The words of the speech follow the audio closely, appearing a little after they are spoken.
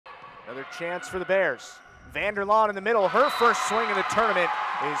Another chance for the Bears. Vanderlaan in the middle. Her first swing in the tournament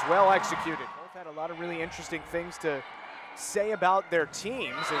is well executed. Both had a lot of really interesting things to say about their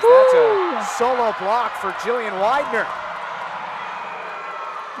teams, as that's a solo block for Jilienne Widener.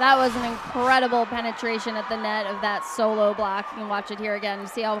 That was an incredible penetration at the net of that solo block. You can watch it here again.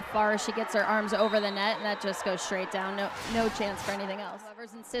 See how far she gets her arms over the net, and that just goes straight down. No chance for anything else.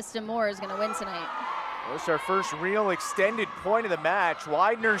 Whoever's insisting more is going to win tonight. This is our first real extended point of the match.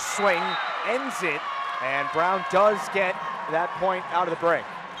 Widener's swing ends it, and Brown does get that point out of the break.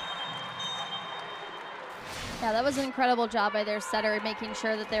 Yeah, that was an incredible job by their setter, making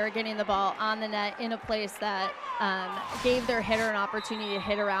sure that they were getting the ball on the net in a place that gave their hitter an opportunity to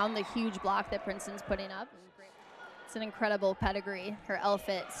hit around the huge block that Princeton's putting up. It's an incredible pedigree. Her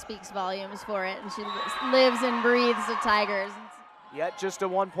outfit speaks volumes for it, and she lives and breathes the Tigers. Yet just a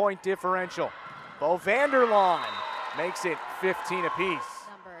 1-point differential. Beau Vanderlaan makes it 15 apiece.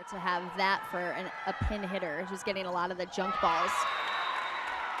 Number to have that for a pin hitter who's getting a lot of the junk balls.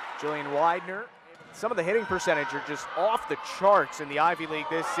 Jilienne Widener. Some of the hitting percentage are just off the charts in the Ivy League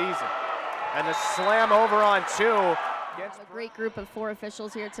this season. And the slam over on two. A great group of 4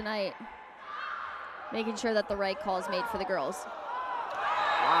 officials here tonight, making sure that the right call is made for the girls.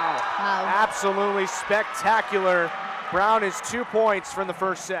 Wow. Absolutely spectacular. Brown is 2 points from the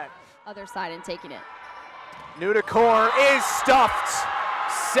first set. Other side and taking it. Nudakor is stuffed.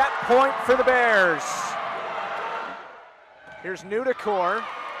 Set point for the Bears. Here's Nudakor.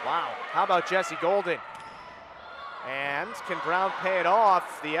 Wow, how about Jessie Golden? And can Brown pay it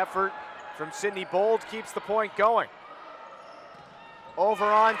off? The effort from Sydney Bold keeps the point going. Over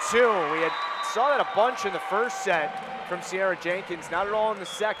on two. We saw that a bunch in the first set from Cierra Jenkins. Not at all in the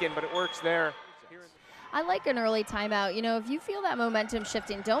second, but it works there. I like an early timeout. You know, if you feel that momentum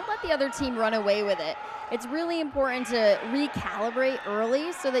shifting, don't let the other team run away with it. It's really important to recalibrate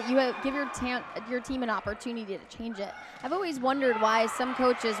early so that you give your team an opportunity to change it. I've always wondered why some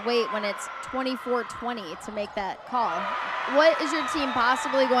coaches wait when it's 24-20 to make that call. What is your team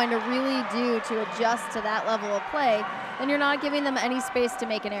possibly going to really do to adjust to that level of play? Then you're not giving them any space to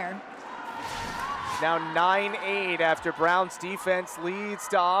make an error. Now 9-8 after Brown's defense leads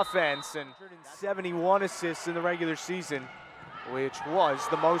to offense, and 71 assists in the regular season, which was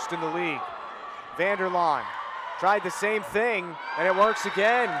the most in the league. Vanderlaan tried the same thing, and it works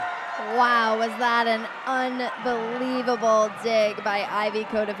again. Wow, was that an unbelievable dig by Ivy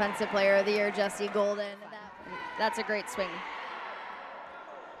co-defensive player of the year, Jessie Golden. That's a great swing.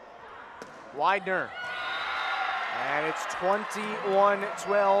 Widener, and it's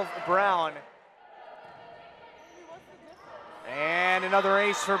 21-12 Brown. And another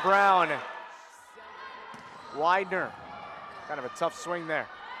ace for Brown. Widener, kind of a tough swing there.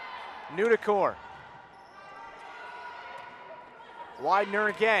 Nudakor. Widener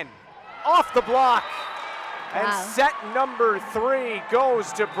again, off the block. And set number 3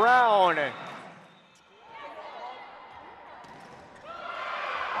 goes to Brown.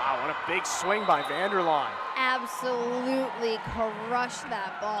 Wow, what a big swing by Vanderlaan. Absolutely crushed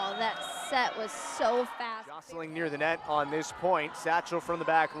that ball. That set was so fast. Jostling near the net on this point. Satchel from the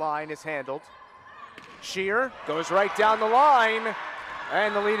back line is handled. Sheire goes right down the line,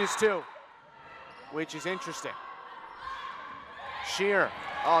 and the lead is 2, which is interesting. Sheire,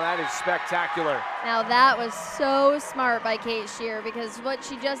 oh, that is spectacular. Now that was so smart by Kate Sheire, because what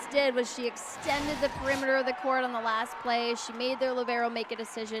she just did was she extended the perimeter of the court on the last play. She made their libero make a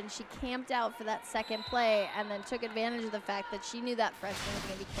decision. She camped out for that second play and then took advantage of the fact that she knew that freshman was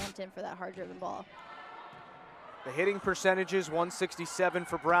going to be camped in for that hard-driven ball. The hitting percentages, 167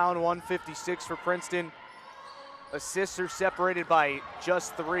 for Brown, 156 for Princeton. Assists are separated by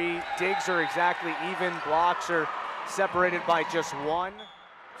just 3. Digs are exactly even. Blocks are separated by just 1.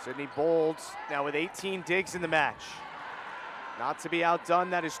 Sydney Bold now with 18 digs in the match. Not to be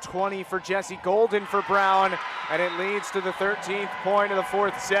outdone, that is 20 for Jessie Golden for Brown, and it leads to the 13th point of the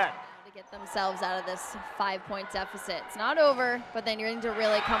 4th set. To get themselves out of this 5-point deficit. It's not over, but then you're going to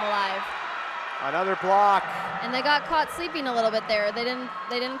really come alive. Another block. And they got caught sleeping a little bit there. They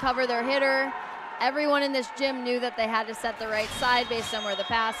didn't cover their hitter. Everyone in this gym knew that they had to set the right side based on where the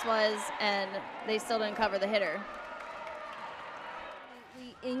pass was, and they still didn't cover the hitter.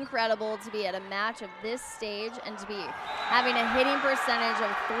 Incredible to be at a match of this stage and to be having a hitting percentage of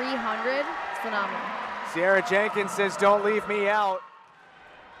 300. It's phenomenal. Cierra Jenkins says, "Don't leave me out."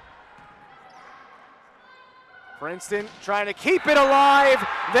 Princeton trying to keep it alive.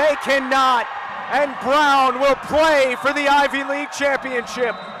 They cannot. And Brown will play for the Ivy League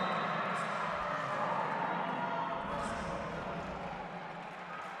championship.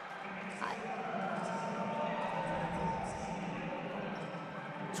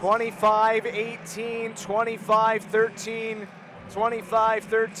 25-18, 25-13,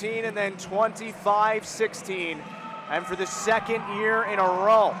 25-13, and then 25-16. And for the second year in a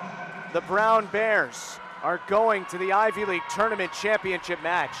row, the Brown Bears are going to the Ivy League Tournament Championship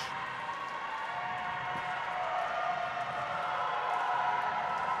match.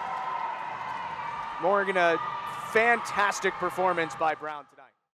 Morgan, a fantastic performance by Brown tonight.